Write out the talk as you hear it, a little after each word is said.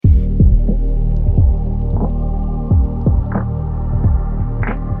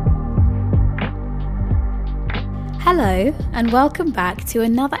Hello and welcome back to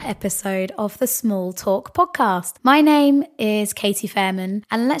another episode of the Small Talk podcast. My name is Katie Fairman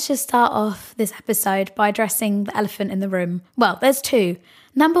and let's just start off this episode by addressing the elephant in the room. Well, there's two.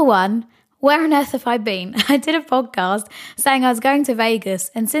 Number one, where on earth have I been? I did a podcast saying I was going to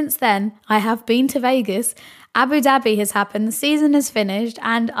Vegas and since then I have been to Vegas. Abu Dhabi has happened, the season has finished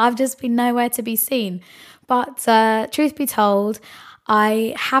and I've just been nowhere to be seen. But truth be told,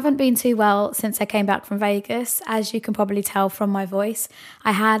 I haven't been too well since I came back from Vegas, as you can probably tell from my voice.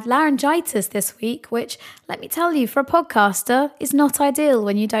 I had laryngitis this week, which, let me tell you, for a podcaster is not ideal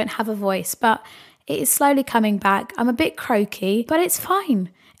when you don't have a voice, but it is slowly coming back. I'm a bit croaky, but it's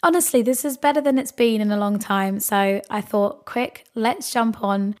fine. Honestly, this is better than it's been in a long time, so I thought, quick, let's jump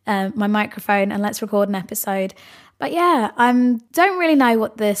on my microphone and let's record an episode. But yeah, I don't really know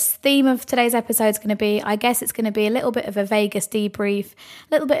what this theme of today's episode is going to be. I guess it's going to be a little bit of a Vegas debrief, a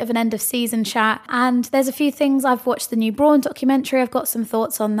little bit of an end of season chat. And there's a few things. I've watched the new Braun documentary. I've got some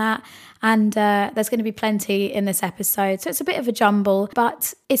thoughts on that. And there's going to be plenty in this episode. So it's a bit of a jumble,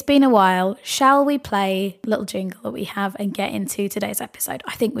 but it's been a while. Shall we play a little jingle that we have and get into today's episode?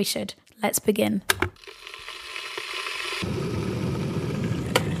 I think we should. Let's begin.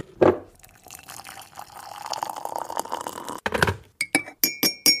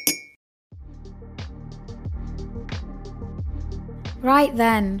 Right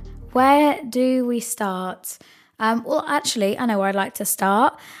then, where do we start? Well, actually, I know where I'd like to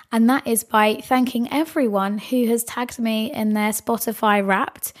start, and that is by thanking everyone who has tagged me in their Spotify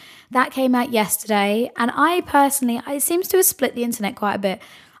Wrapped. That came out yesterday, and I personally, it seems to have split the internet quite a bit.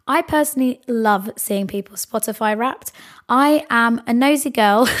 I personally love seeing people Spotify Wrapped. I am a nosy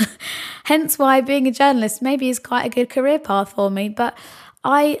girl, hence why being a journalist maybe is quite a good career path for me, but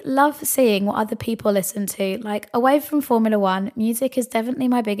I love seeing what other people listen to. Like, away from Formula One, music is definitely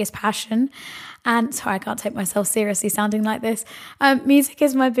my biggest passion. And sorry, I can't take myself seriously sounding like this. Music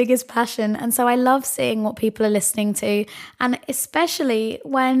is my biggest passion. And so I love seeing what people are listening to. And especially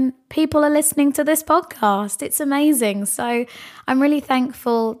when people are listening to this podcast. It's amazing. So I'm really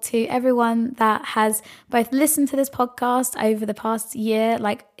thankful to everyone that has both listened to this podcast over the past year.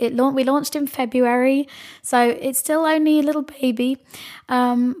 Like we launched in February, so it's still only a little baby.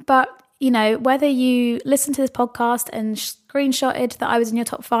 But you know, whether you listen to this podcast and screenshotted that I was in your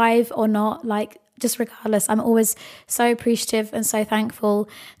top 5 or not, like, just regardless, I'm always so appreciative and so thankful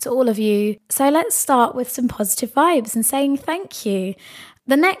to all of you. So let's start with some positive vibes and saying thank you.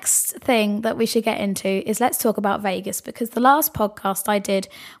 The next thing that we should get into is let's talk about Vegas, because the last podcast I did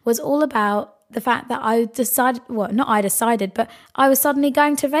was all about the fact that I was suddenly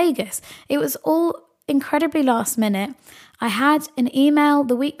going to Vegas. It was all incredibly last minute. I had an email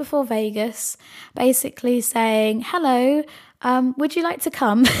the week before Vegas basically saying, hello, would you like to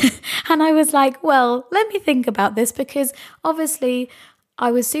come? And I was like, well, let me think about this, because obviously I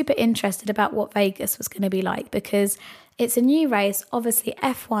was super interested about what Vegas was going to be like, because it's a new race. Obviously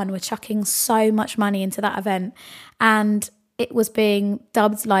F1 were chucking so much money into that event, and it was being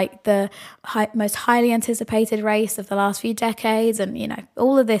dubbed like the most highly anticipated race of the last few decades, and, you know,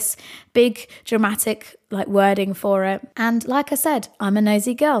 all of this big dramatic like wording for it. And like I said, I'm a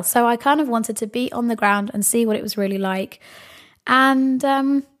nosy girl, so I kind of wanted to be on the ground and see what it was really like. And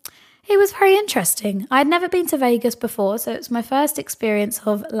it was very interesting. I'd never been to Vegas before, so it's my first experience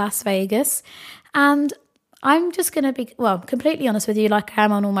of Las Vegas. And I'm just going to be, completely honest with you, like I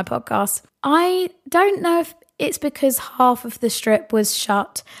am on all my podcasts. I don't know if it's because half of the strip was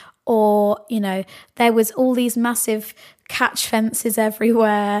shut, or, you know, there was all these massive catch fences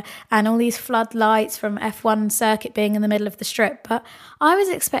everywhere and all these floodlights from F1 circuit being in the middle of the strip. But I was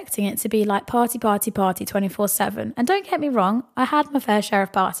expecting it to be like party 24/7. And don't get me wrong, I had my fair share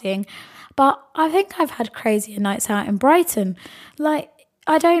of partying, but I think I've had crazier nights out in Brighton. Like,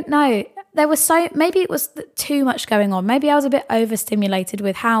 I don't know. Maybe it was too much going on. Maybe I was a bit overstimulated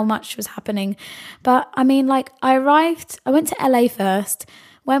with how much was happening. But I mean, like, I went to LA first,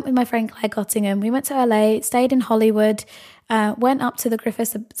 went with my friend Claire Gottingham. We went to LA, stayed in Hollywood, went up to the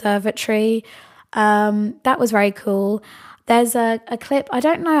Griffith Observatory. That was very cool. There's a clip. I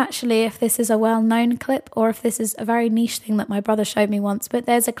don't know actually if this is a well-known clip or if this is a very niche thing that my brother showed me once, but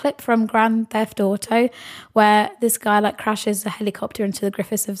there's a clip from Grand Theft Auto where this guy like crashes a helicopter into the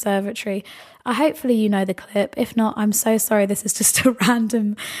Griffith Observatory. Hopefully you know the clip. If not, I'm so sorry. This is just a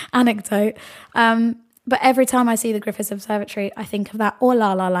random anecdote. But every time I see the Griffith Observatory, I think of that, or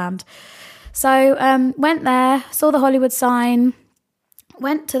La La Land. So went there, saw the Hollywood sign,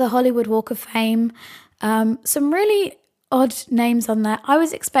 went to the Hollywood Walk of Fame. Some really odd names on there. I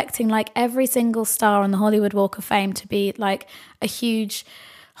was expecting like every single star on the Hollywood Walk of Fame to be like a huge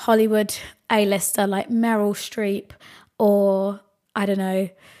Hollywood A-lister like Meryl Streep or, I don't know,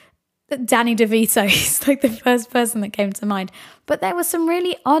 Danny DeVito is like the first person that came to mind. But there were some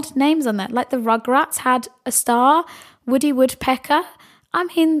really odd names on there. Like the Rugrats had a star, Woody Woodpecker. I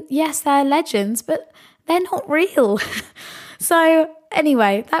mean, yes, they're legends, but they're not real. So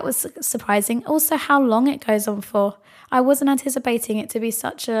anyway, that was surprising. Also, how long it goes on for. I wasn't anticipating it to be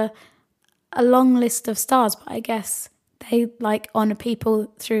such a long list of stars, but I guess they like honour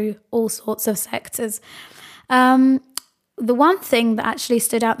people through all sorts of sectors. The one thing that actually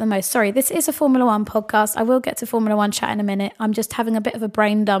stood out the most, sorry, this is a Formula One podcast. I will get to Formula One chat in a minute. I'm just having a bit of a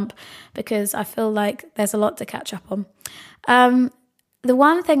brain dump because I feel like there's a lot to catch up on. The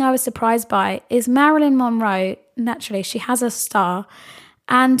one thing I was surprised by is Marilyn Monroe, naturally, she has a star.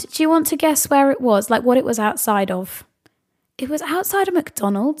 And do you want to guess where it was, like what it was outside of? It was outside of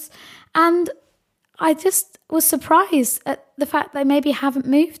McDonald's. And I just was surprised at the fact they maybe haven't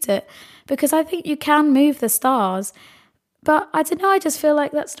moved it, because I think you can move the stars. But I don't know, I just feel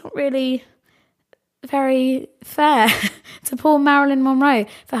like that's not really very fair to poor Marilyn Monroe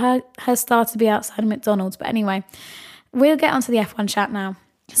for her star to be outside of McDonald's. But anyway, we'll get onto the F1 chat now.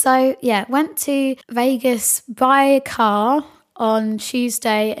 So yeah, went to Vegas by car on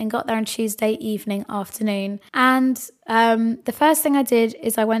Tuesday and got there on Tuesday evening, afternoon. And the first thing I did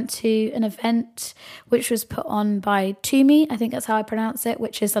is I went to an event which was put on by Tumi, I think that's how I pronounce it,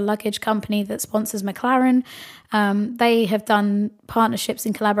 which is a luggage company that sponsors McLaren. They have done partnerships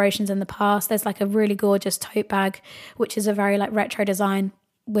and collaborations in the past. There's like a really gorgeous tote bag, which is a very like retro design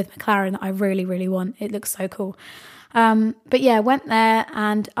with McLaren that I really, really want. It looks so cool. But yeah, went there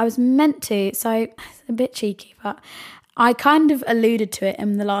and I was meant to, so it's a bit cheeky, but I kind of alluded to it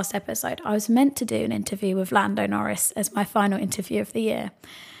in the last episode. I was meant to do an interview with Lando Norris as my final interview of the year.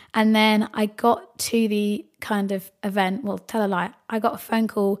 And then I got to the kind of event, well, tell a lie, I got a phone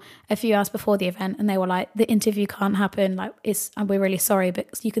call a few hours before the event and they were like, the interview can't happen, like we're really sorry, but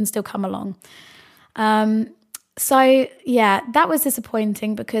you can still come along. So yeah, that was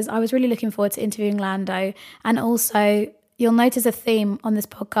disappointing because I was really looking forward to interviewing Lando. And also, you'll notice a theme on this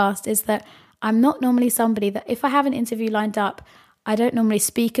podcast is that I'm not normally somebody that if I have an interview lined up, I don't normally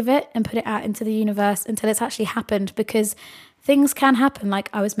speak of it and put it out into the universe until it's actually happened, because things can happen.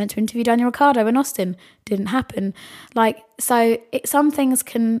 Like I was meant to interview Daniel Ricciardo in Austin, didn't happen. Some things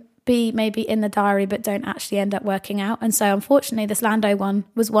can be maybe in the diary but don't actually end up working out. And so unfortunately this Lando one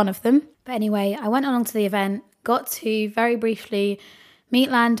was one of them. But anyway, I went along to the event, got to very briefly meet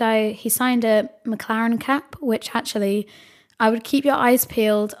Lando. He signed a McLaren cap, which actually I would keep your eyes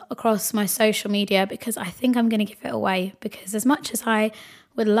peeled across my social media because I think I'm going to give it away, because as much as I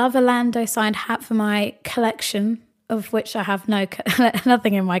would love a Lando signed hat for my collection, of which I have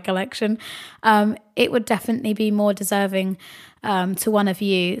nothing in my collection, it would definitely be more deserving to one of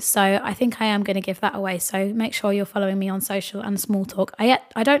you. So I think I am going to give that away. So make sure you're following me on social and Small Talk. I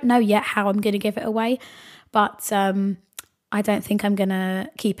don't know yet how I'm going to give it away, but I don't think I'm going to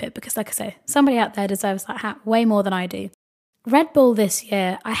keep it because, like I say, somebody out there deserves that hat way more than I do. Red Bull this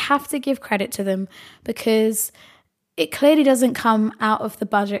year, I have to give credit to them because it clearly doesn't come out of the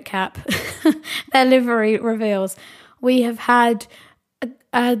budget cap. Their livery reveals. We have had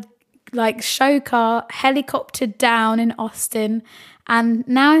a show car helicoptered down in Austin, and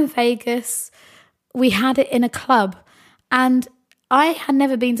now in Vegas, we had it in a club. And I had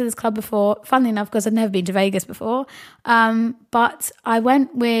never been to this club before, funnily enough, because I'd never been to Vegas before. But I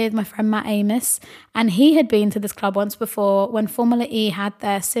went with my friend Matt Amos, and he had been to this club once before when Formula E had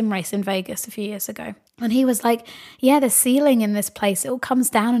their sim race in Vegas a few years ago. And he was like, yeah, the ceiling in this place, it all comes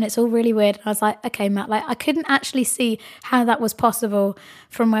down and it's all really weird. And I was like, okay, Matt, I couldn't actually see how that was possible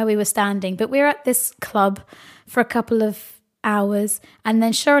from where we were standing. But we were at this club for a couple of hours, and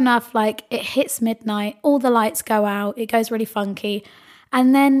then sure enough, it hits midnight, all the lights go out, it goes really funky,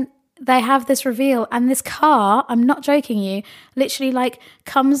 and then they have this reveal, and this car, I'm not joking you, literally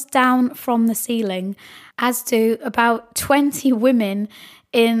comes down from the ceiling, as do about 20 women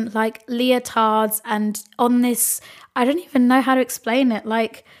in leotards and on this, I don't even know how to explain it,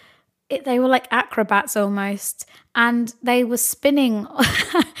 they were like acrobats almost, and they were spinning.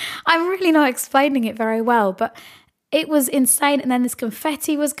 I'm really not explaining it very well, but it was insane. And then this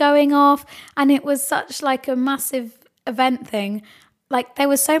confetti was going off, and it was such a massive event thing. There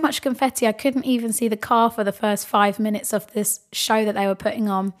was so much confetti, I couldn't even see the car for the first 5 minutes of this show that they were putting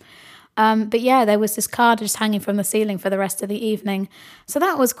on. But yeah, there was this car just hanging from the ceiling for the rest of the evening. So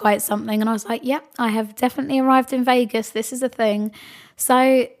that was quite something. And I was like, yep, I have definitely arrived in Vegas. This is a thing.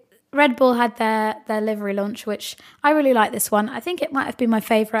 So Red Bull had their livery launch, which I really like this one. I think it might have been my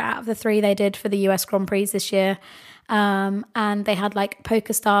favourite out of the 3 they did for the US Grand Prix this year. And they had like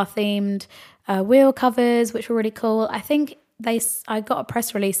PokerStar themed wheel covers, which were really cool. I think I got a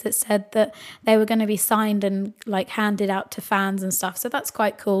press release that said that they were going to be signed and like handed out to fans and stuff. So that's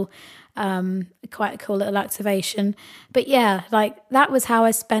quite cool. Quite a cool little activation. But yeah, like that was how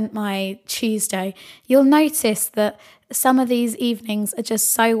I spent my Tuesday. You'll notice that some of these evenings are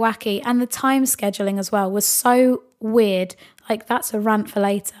just so wacky, and the time scheduling as well was so weird. Like that's a rant for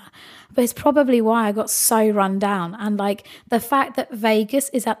later. But it's probably why I got so run down. And like the fact that Vegas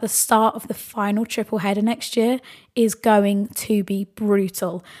is at the start of the final triple header next year is going to be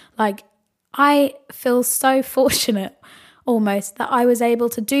brutal. Like I feel so fortunate almost that I was able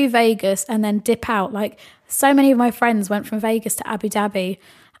to do Vegas and then dip out. Like so many of my friends went from Vegas to Abu Dhabi,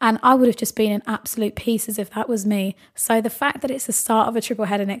 and I would have just been in absolute pieces if that was me. So the fact that it's the start of a triple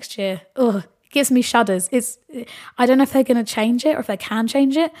header next year, it gives me shudders. I don't know if they're going to change it or if they can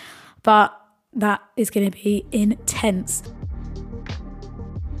change it, but that is going to be intense.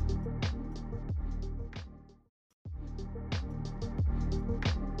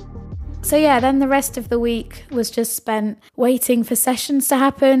 So yeah, then the rest of the week was just spent waiting for sessions to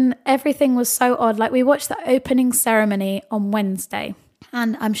happen. Everything was so odd. Like we watched the opening ceremony on Wednesday,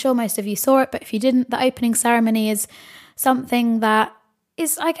 and I'm sure most of you saw it, but if you didn't, the opening ceremony is something that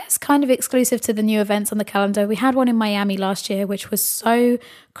is, I guess, kind of exclusive to the new events on the calendar. We had one in Miami last year, which was so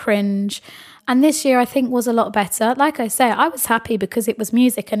cringe. And this year, I think, was a lot better. Like I say, I was happy because it was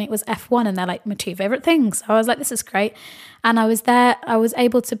music and it was F1 and they're like my 2 favourite things. So I was like, this is great. And I was there. I was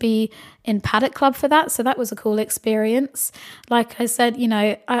able to be in Paddock Club for that. So that was a cool experience. Like I said,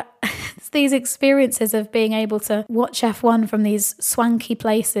 it's these experiences of being able to watch F1 from these swanky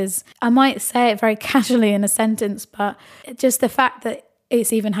places. I might say it very casually in a sentence, but just the fact that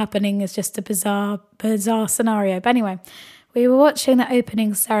it's even happening is just a bizarre scenario. But anyway, we were watching the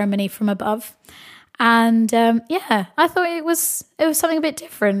opening ceremony from above, and I thought it was something a bit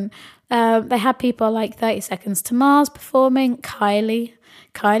different. They had people like 30 Seconds to Mars performing. Kylie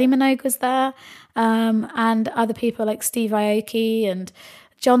Minogue was there, and other people like Steve Aoki and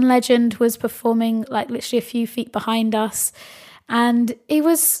John Legend was performing like literally a few feet behind us, and it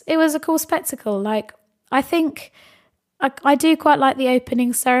was a cool spectacle. Like I think I do quite like the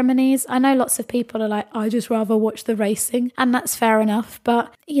opening ceremonies. I know lots of people are like, I just rather watch the racing, and that's fair enough.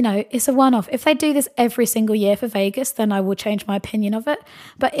 But, it's a one-off. If they do this every single year for Vegas, then I will change my opinion of it.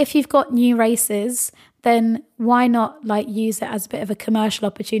 But if you've got new races, then why not use it as a bit of a commercial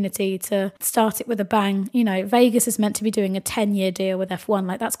opportunity to start it with a bang? Vegas is meant to be doing a 10-year deal with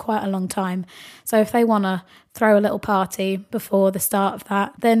F1. That's quite a long time. So if they want to throw a little party before the start of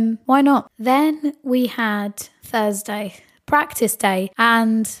that, then why not? Then we had Thursday, practice day,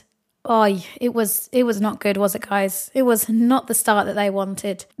 and it was not good, was it, guys? It was not the start that they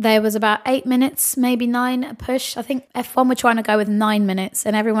wanted. There was about 8 minutes, maybe 9 a push. I think F1 were trying to go with 9 minutes,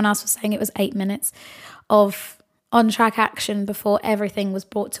 and everyone else was saying it was 8 minutes of on-track action before everything was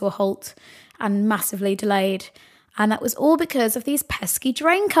brought to a halt and massively delayed. And that was all because of these pesky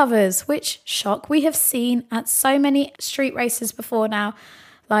drain covers, which, shock, we have seen at so many street races before now.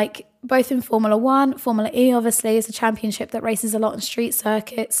 Like both in Formula 1, Formula E obviously is a championship that races a lot on street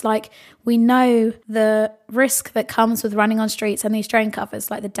circuits. We know the risk that comes with running on streets and these drain covers.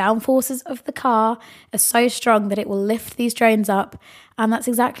 The downforces of the car are so strong that it will lift these drains up. And that's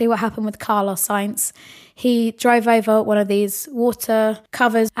exactly what happened with Carlos Sainz. He drove over one of these water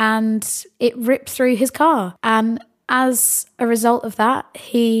covers and it ripped through his car. And as a result of that,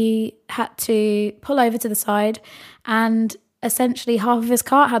 he had to pull over to the side, and essentially half of his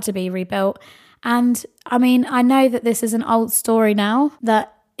car had to be rebuilt. And I mean, I know that this is an old story now,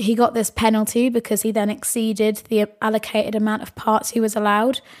 that he got this penalty because he then exceeded the allocated amount of parts he was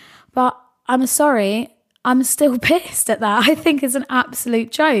allowed. But I'm sorry, I'm still pissed at that. I think it's an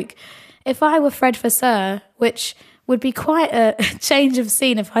absolute joke. If I were Fred Vasseur, which would be quite a change of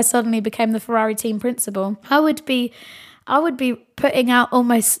scene if I suddenly became the Ferrari team principal, I would be putting out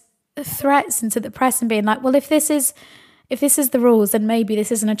almost threats into the press and being like, well, if this is the rules, then maybe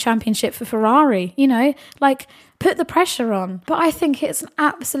this isn't a championship for Ferrari, put the pressure on. But I think it's an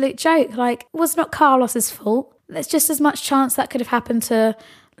absolute joke. It was not Carlos's fault. There's just as much chance that could have happened to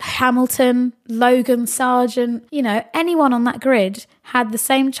Hamilton, Logan, Sargent, anyone on that grid had the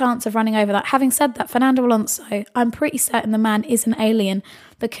same chance of running over that. Having said that, Fernando Alonso, I'm pretty certain the man is an alien,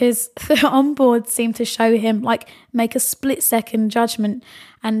 because the onboard seemed to show him make a split-second judgment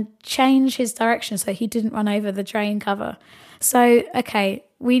and change his direction so he didn't run over the drain cover. So, okay,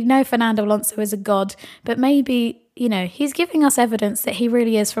 we know Fernando Alonso is a god, but maybe he's giving us evidence that he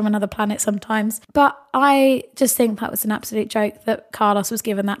really is from another planet sometimes. But I just think that was an absolute joke that Carlos was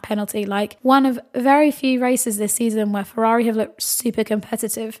given that penalty. Like, one of very few races this season where Ferrari have looked super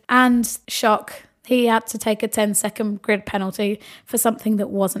competitive, and shock, he had to take a 10-second grid penalty for something that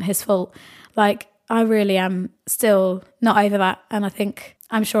wasn't his fault. Like, I really am still not over that. And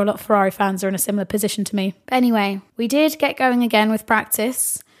I'm sure a lot of Ferrari fans are in a similar position to me. But anyway, we did get going again with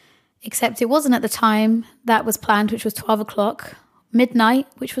practice, except it wasn't at the time that was planned, which was 12 o'clock, midnight,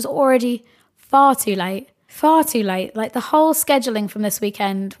 which was already far too late. Far too late. Like, the whole scheduling from this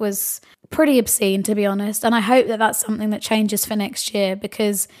weekend was pretty obscene, to be honest. And I hope that that's something that changes for next year,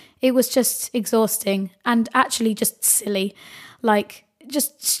 because it was just exhausting and actually just silly. Like,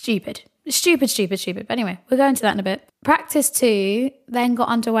 just stupid. Stupid. But anyway, we'll go into that in a bit. Practice 2 then got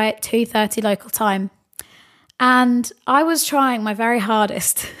underway at 2:30 local time. And I was trying my very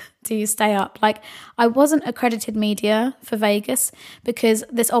hardest to stay up. Like, I wasn't accredited media for Vegas because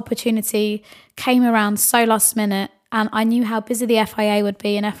this opportunity came around so last minute, and I knew how busy the FIA would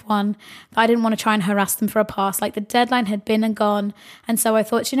be in F1, but I didn't want to try and harass them for a pass. Like, the deadline had been and gone. And so I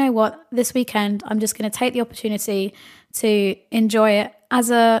thought, you know what, this weekend, I'm just going to take the opportunity to enjoy it as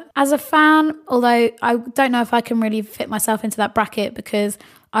a fan, although I don't know if I can really fit myself into that bracket because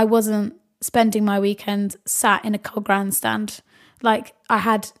I wasn't spending my weekend sat in a cold grandstand. Like, I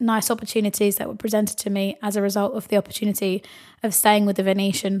had nice opportunities that were presented to me as a result of the opportunity of staying with the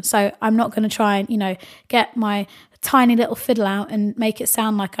Venetian. So I'm not going to try and, get my tiny little fiddle out and make it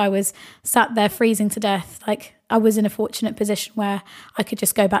sound like I was sat there freezing to death. Like, I was in a fortunate position where I could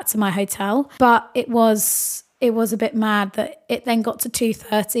just go back to my hotel. But it was a bit mad that it then got to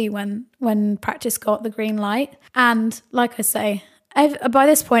 2:30 when practice got the green light. And like I say, by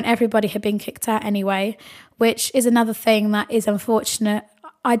this point, everybody had been kicked out anyway, which is another thing that is unfortunate.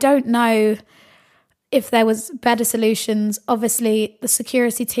 I don't know if there was better solutions. Obviously, the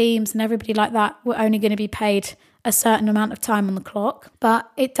security teams and everybody like that were only going to be paid a certain amount of time on the clock.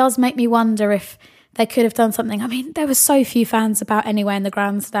 But it does make me wonder if they could have done something. I mean, there were so few fans about anyway in the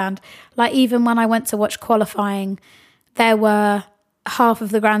grandstand. Like, even when I went to watch qualifying, there were half of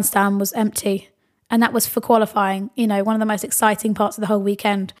the grandstand was empty. And that was for qualifying, one of the most exciting parts of the whole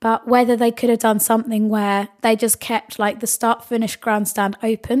weekend. But whether they could have done something where they just kept like the start-finish grandstand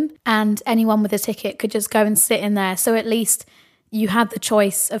open and anyone with a ticket could just go and sit in there. So at least you had the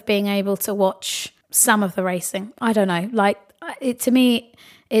choice of being able to watch some of the racing. I don't know. Like, to me,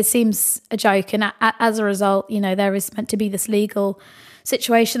 it seems a joke. And as a result, there is meant to be this legal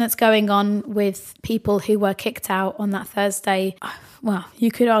situation that's going on with people who were kicked out on that Thursday. Well, you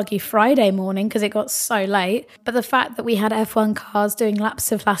could argue Friday morning because it got so late. But the fact that we had F1 cars doing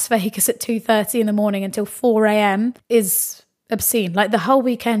laps of Las Vegas at 2:30 in the morning until 4 a.m. is obscene. Like, the whole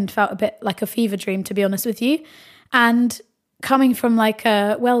weekend felt a bit like a fever dream, to be honest with you. And coming from like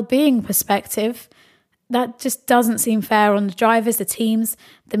a well-being perspective, that just doesn't seem fair on the drivers, the teams,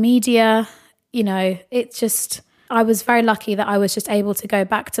 the media. I was very lucky that I was just able to go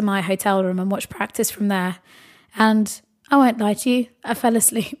back to my hotel room and watch practice from there. And I won't lie to you, I fell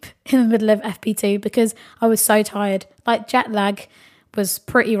asleep in the middle of FP2 because I was so tired. Like, jet lag was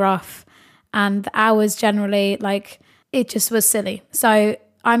pretty rough, and the hours generally, like, it just was silly. So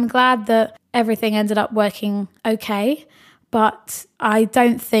I'm glad that everything ended up working okay, but I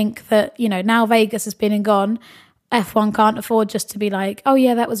don't think that, now Vegas has been and gone, F1 can't afford just to be like, oh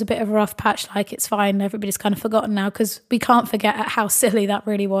yeah, that was a bit of a rough patch, like, it's fine, everybody's kind of forgotten now, because we can't forget how silly that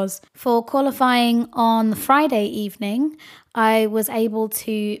really was. For qualifying on the Friday evening, I was able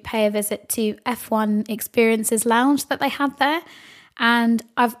to pay a visit to F1 Experiences Lounge that they had there. And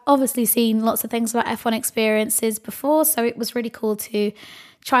I've obviously seen lots of things about F1 Experiences before, so it was really cool to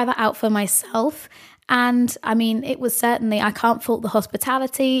try that out for myself. And I mean, it was certainly, I can't fault the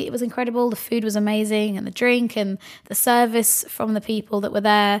hospitality. It was incredible. The food was amazing, and the drink and the service from the people that were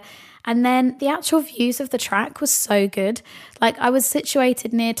there. And then the actual views of the track was so good. Like, I was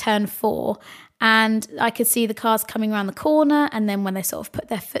situated near turn 4, and I could see the cars coming around the corner. And then when they sort of put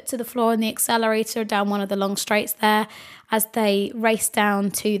their foot to the floor in the accelerator down one of the long straights there, as they raced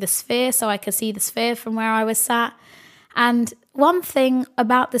down to the Sphere, so I could see the Sphere from where I was sat. And one thing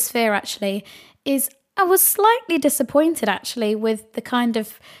about the Sphere actually is I was slightly disappointed actually with the kind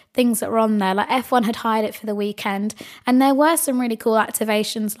of things that were on there. Like, F1 had hired it for the weekend, and there were some really cool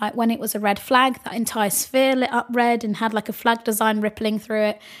activations, like when it was a red flag, that entire Sphere lit up red and had like a flag design rippling through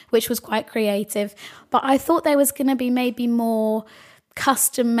it, which was quite creative. But I thought there was going to be maybe more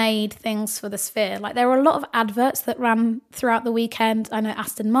custom made things for the Sphere. Like there were a lot of adverts that ran throughout the weekend. I know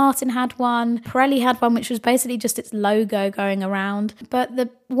Aston Martin had one, Pirelli had one, which was basically just its logo going around. But the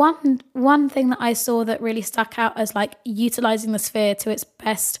one thing that I saw that really stuck out as like utilizing the Sphere to its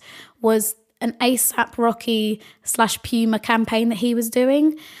best was an ASAP Rocky / Puma campaign that he was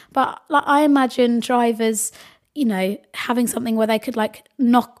doing. But like I imagine drivers, you know, having something where they could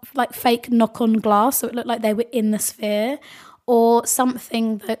fake knock on glass so it looked like they were in the Sphere, or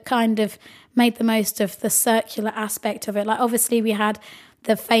something that kind of made the most of the circular aspect of it. Like obviously we had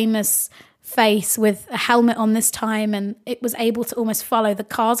the famous face with a helmet on this time, and it was able to almost follow the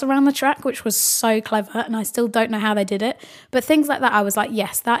cars around the track, which was so clever, and I still don't know how they did it. But things like that, I was like,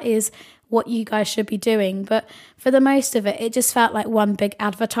 yes, that is what you guys should be doing. But for the most of it, it just felt like one big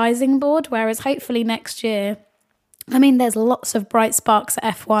advertising board, whereas hopefully next year, I mean, there's lots of bright sparks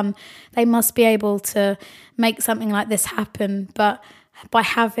at F1. They must be able to make something like this happen, but by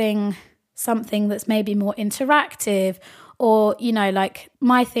having something that's maybe more interactive, or, you know, like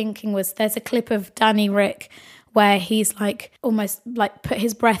my thinking was there's a clip of Danny Rick where he's like almost like put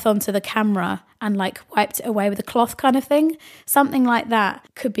his breath onto the camera and like wiped it away with a cloth kind of thing. Something like that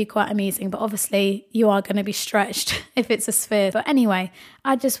could be quite amusing, but obviously you are going to be stretched if it's a Sphere. But anyway,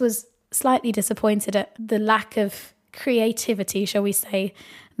 I just was slightly disappointed at the lack of creativity, shall we say,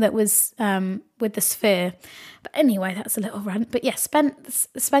 that was with the Sphere. But anyway, that's a little rant. But yes,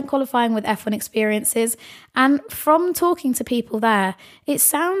 spent qualifying with F1 experiences, and from talking to people there, it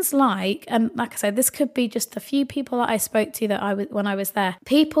sounds like, and like I said, this could be just a few people that I spoke to when I was there,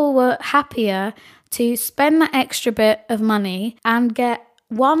 people were happier to spend that extra bit of money and get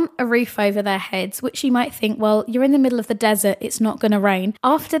a roof over their heads, which you might think, well, you're in the middle of the desert, it's not going to rain.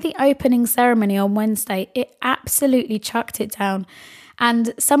 After the opening ceremony on Wednesday, it absolutely chucked it down.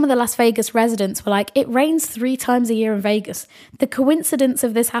 And some of the Las Vegas residents were like, it rains 3 times a year in Vegas. The coincidence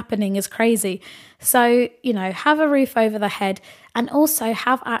of this happening is crazy. So, you know, have a roof over the head and also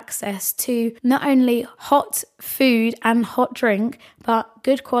have access to not only hot food and hot drink, but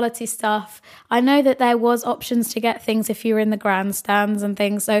good quality stuff. I know that there was options to get things if you were in the grandstands and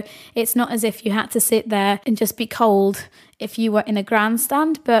things. So it's not as if you had to sit there and just be cold if you were in a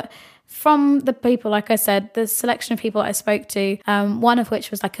grandstand. But from the people, like I said, the selection of people I spoke to, one of which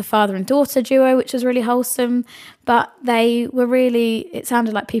was like a father and daughter duo, which was really wholesome, but they were really, it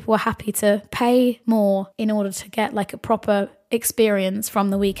sounded like people were happy to pay more in order to get like a proper experience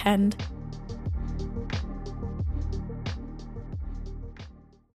from the weekend.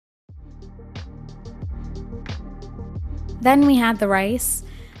 Then we had the race.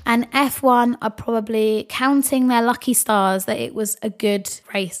 And F1 are probably counting their lucky stars that it was a good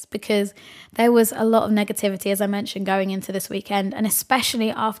race, because there was a lot of negativity, as I mentioned, going into this weekend, and especially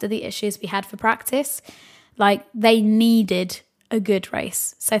after the issues we had for practice. Like, they needed a good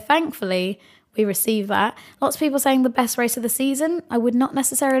race. So thankfully, we received that. Lots of people saying the best race of the season. I would not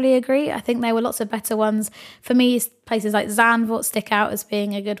necessarily agree. I think there were lots of better ones. For me, places like Zandvoort stick out as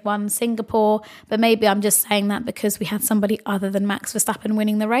being a good one. Singapore, but maybe I'm just saying that because we had somebody other than Max Verstappen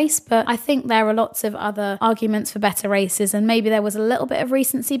winning the race. But I think there are lots of other arguments for better races, and maybe there was a little bit of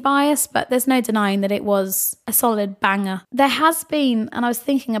recency bias, but there's no denying that it was a solid banger. There has been, and I was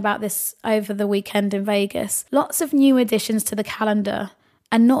thinking about this over the weekend in Vegas, lots of new additions to the calendar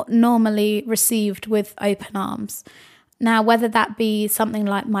and not normally received with open arms. Now, whether that be something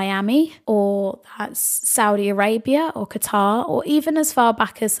like Miami, or that's Saudi Arabia or Qatar, or even as far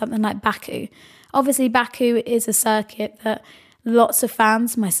back as something like Baku. Obviously, Baku is a circuit that lots of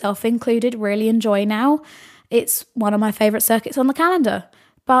fans, myself included, really enjoy now. It's one of my favourite circuits on the calendar.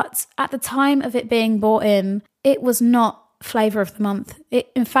 But at the time of it being brought in, it was not flavour of the month.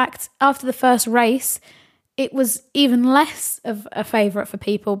 In fact, after the first race, it was even less of a favourite for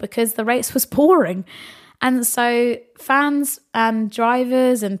people because the race was boring. And so fans and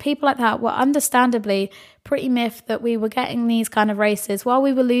drivers and people like that were understandably pretty miffed that we were getting these kind of races while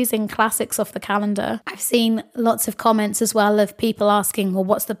we were losing classics off the calendar. I've seen lots of comments as well of people asking, well,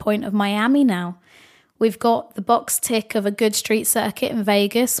 what's the point of Miami now? We've got the box tick of a good street circuit in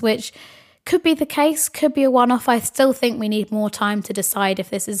Vegas, which could be the case, could be a one-off. I still think we need more time to decide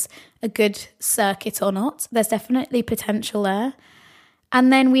if this is a good circuit or not. There's definitely potential there.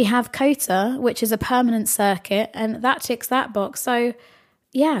 And then we have COTA, which is a permanent circuit, and that ticks that box. So,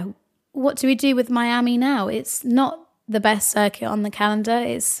 yeah, what do we do with Miami now? It's not the best circuit on the calendar.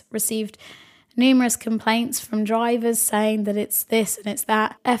 It's received numerous complaints from drivers saying that it's this and it's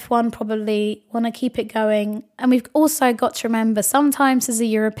that. F1 probably want to keep it going. And we've also got to remember, sometimes as a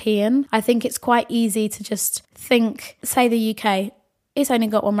European, I think it's quite easy to just think, say the UK, it's only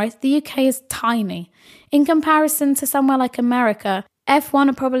got one race. The UK is tiny. In comparison to somewhere like America, F1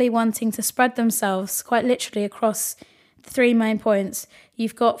 are probably wanting to spread themselves quite literally across the 3 main points.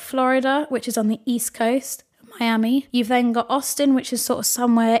 You've got Florida, which is on the East Coast, Miami. You've then got Austin, which is sort of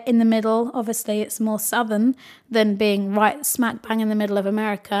somewhere in the middle. Obviously, it's more southern than being right smack bang in the middle of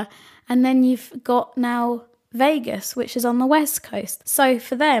America. And then you've got now Vegas, which is on the West Coast. So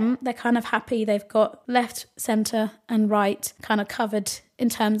for them, they're kind of happy they've got left, centre and right kind of covered in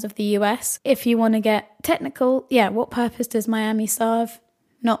terms of the US. If you want to get technical, what purpose does Miami serve?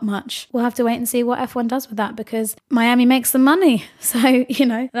 Not much. We'll have to wait and see what F1 does with that, because Miami makes the money. So,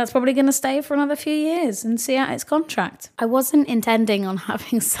 that's probably going to stay for another few years and see out its contract. I wasn't intending on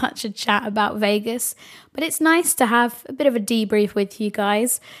having such a chat about Vegas, but it's nice to have a bit of a debrief with you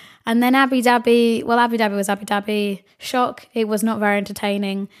guys. And then Abu Dhabi was Abu Dhabi. Shock, it was not very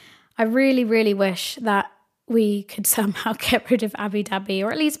entertaining. I really, really wish that we could somehow get rid of Abu Dhabi,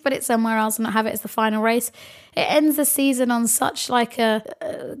 or at least put it somewhere else and not have it as the final race. It ends the season on such like a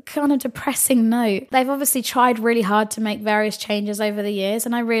kind of depressing note. They've obviously tried really hard to make various changes over the years,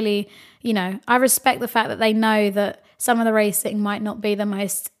 and I really, I respect the fact that they know that some of the racing might not be the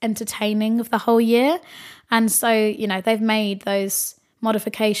most entertaining of the whole year. And so, they've made those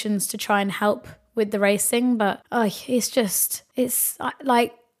modifications to try and help with the racing, but it's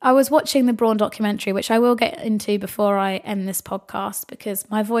like, I was watching the Brawn documentary, which I will get into before I end this podcast, because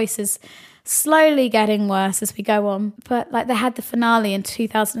my voice is slowly getting worse as we go on. But like, they had the finale in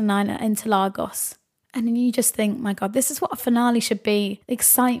 2009 at Interlagos, and then you just think, my God, this is what a finale should be.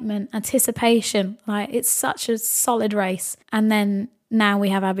 Excitement, anticipation, like it's such a solid race. And then now we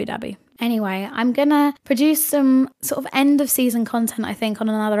have Abu Dhabi. Anyway, I'm going to produce some sort of end of season content, I think, on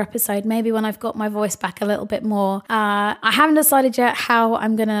another episode, maybe when I've got my voice back a little bit more. I haven't decided yet how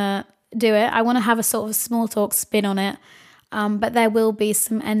I'm going to do it. I want to have a sort of small talk spin on it. But there will be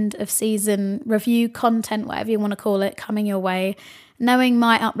some end of season review content, whatever you want to call it, coming your way. Knowing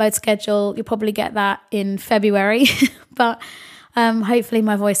my upload schedule, you'll probably get that in February. But hopefully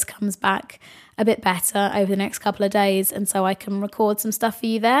my voice comes back a bit better over the next couple of days, and so I can record some stuff for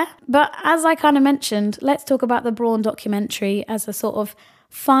you there. But as I kind of mentioned, let's talk about the Brawn documentary as a sort of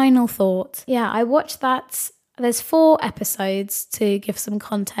final thought. I watched that. There's 4 episodes to give some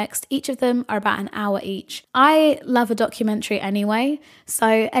context. Each of them are about an hour each. I love a documentary anyway, so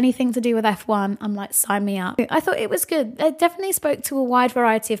anything to do with F1, I'm like, sign me up. I thought it was good. It definitely spoke to a wide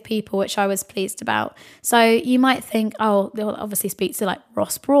variety of people, which I was pleased about. So you might think, oh, they'll obviously speak to like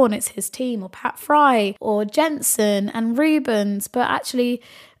Ross Brawn, it's his team, or Pat Fry, or Jensen and Rubens, but actually,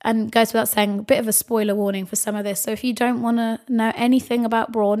 and goes without saying, a bit of a spoiler warning for some of this. So if you don't want to know anything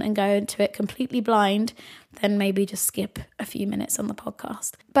about Brawn and go into it completely blind, then maybe just skip a few minutes on the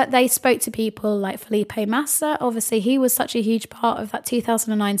podcast. But they spoke to people like Felipe Massa. Obviously, he was such a huge part of that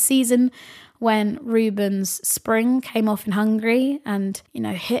 2009 season when Rubens' spring came off in Hungary and,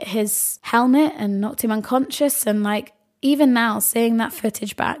 hit his helmet and knocked him unconscious. And like, even now, seeing that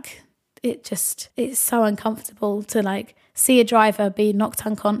footage back, it's so uncomfortable to like see a driver be knocked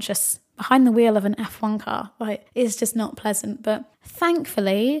unconscious behind the wheel of an F1 car. Like, it's just not pleasant. But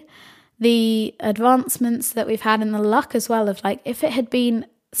thankfully, the advancements that we've had, and the luck as well of like, if it had been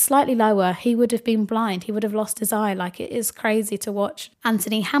slightly lower, he would have been blind. He would have lost his eye. Like, it is crazy to watch.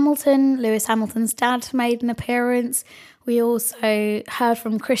 Anthony Hamilton, Lewis Hamilton's dad, made an appearance. We also heard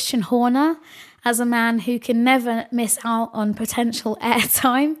from Christian Horner as a man who can never miss out on potential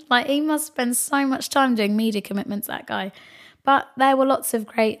airtime. Like, he must spend so much time doing media commitments, that guy. But there were lots of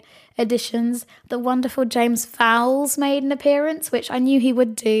great additions. The wonderful James Fowles made an appearance, which I knew he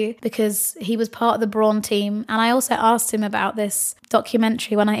would do because he was part of the Brawn team. And I also asked him about this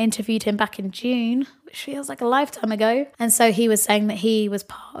documentary when I interviewed him back in June, which feels like a lifetime ago. And so he was saying that he was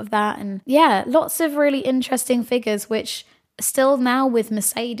part of that. And lots of really interesting figures, which still now with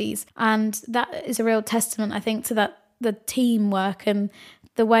Mercedes. And that is a real testament, I think, to the teamwork and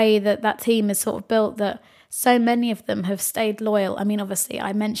the way that team is sort of built, that so many of them have stayed loyal. I mean, obviously,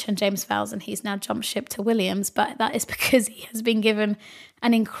 I mentioned James Fowles and he's now jumped ship to Williams, but that is because he has been given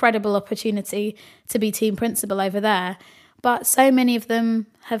an incredible opportunity to be team principal over there. But so many of them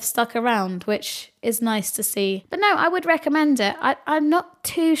have stuck around, which is nice to see. But no, I would recommend it. I'm not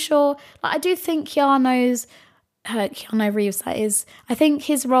too sure. Like, I do think Keanu Reeves, that is, I think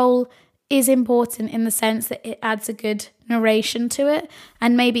his role is important in the sense that it adds a good narration to it.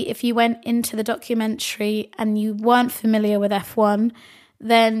 And maybe if you went into the documentary and you weren't familiar with F1,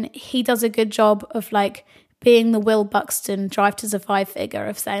 then he does a good job of like being the Will Buxton Drive to Survive figure,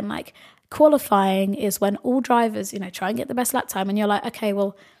 of saying like, qualifying is when all drivers, try and get the best lap time. And you're like, okay,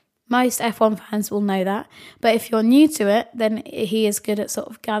 well, Most F1 fans will know that. But if you're new to it, then he is good at sort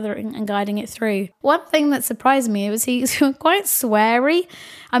of gathering and guiding it through. One thing that surprised me was he's quite sweary.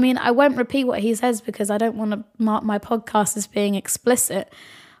 I mean, I won't repeat what he says because I don't want to mark my podcast as being explicit.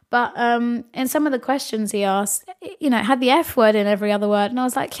 But in some of the questions he asked, it had the F word in every other word. And I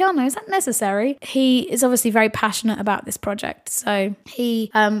was like, Keanu, is that necessary? He is obviously very passionate about this project. So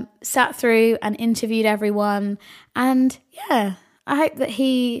he sat through and interviewed everyone. And yeah, I hope that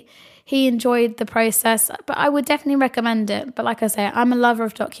he enjoyed the process. But I would definitely recommend it. But like I say, I'm a lover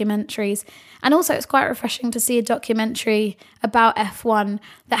of documentaries. And also it's quite refreshing to see a documentary about F1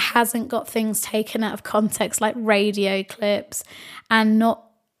 that hasn't got things taken out of context, like radio clips, and not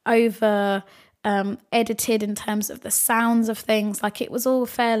over edited in terms of the sounds of things. Like, it was all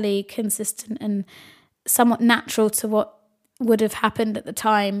fairly consistent and somewhat natural to what would have happened at the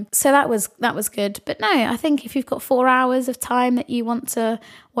time. So that was good. But no, I think if you've got 4 hours of time that you want to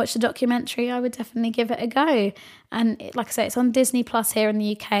watch the documentary, I would definitely give it a go. And like I say, it's on Disney Plus here in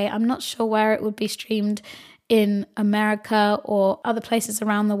the UK. I'm not sure where it would be streamed in America or other places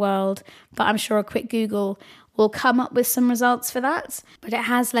around the world, but I'm sure a quick Google will come up with some results for that. But it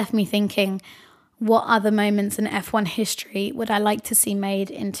has left me thinking, what other moments in F1 history would I like to see made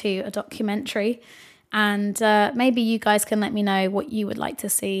into a documentary? And maybe you guys can let me know what you would like to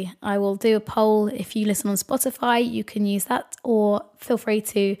see. I will do a poll. If you listen on Spotify, you can use that, or feel free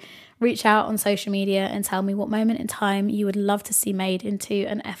to reach out on social media and tell me what moment in time you would love to see made into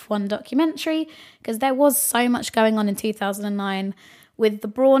an F1 documentary, because there was so much going on in 2009 with the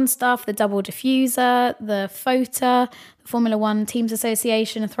Brawn stuff, the double diffuser, the FOTA, the Formula One Teams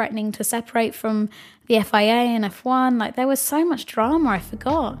Association threatening to separate from the FIA and F1. Like, there was so much drama, I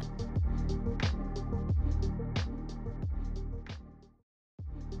forgot.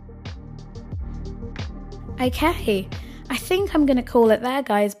 Okay, I think I'm going to call it there,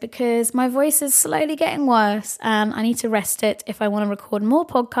 guys, because my voice is slowly getting worse and I need to rest it if I want to record more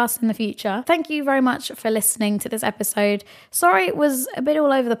podcasts in the future. Thank you very much for listening to this episode. Sorry it was a bit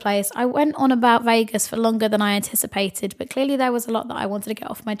all over the place. I went on about Vegas for longer than I anticipated, but clearly there was a lot that I wanted to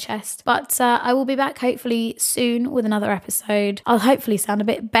get off my chest. But I will be back hopefully soon with another episode. I'll hopefully sound a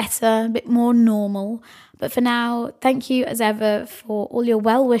bit better, a bit more normal. But for now, thank you as ever for all your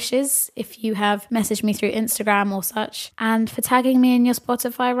well wishes if you have messaged me through Instagram or such, and for tagging me in your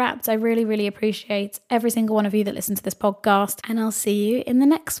Spotify Wrapped. I really, really appreciate every single one of you that listen to this podcast, and I'll see you in the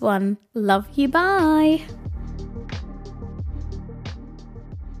next one. Love you, bye.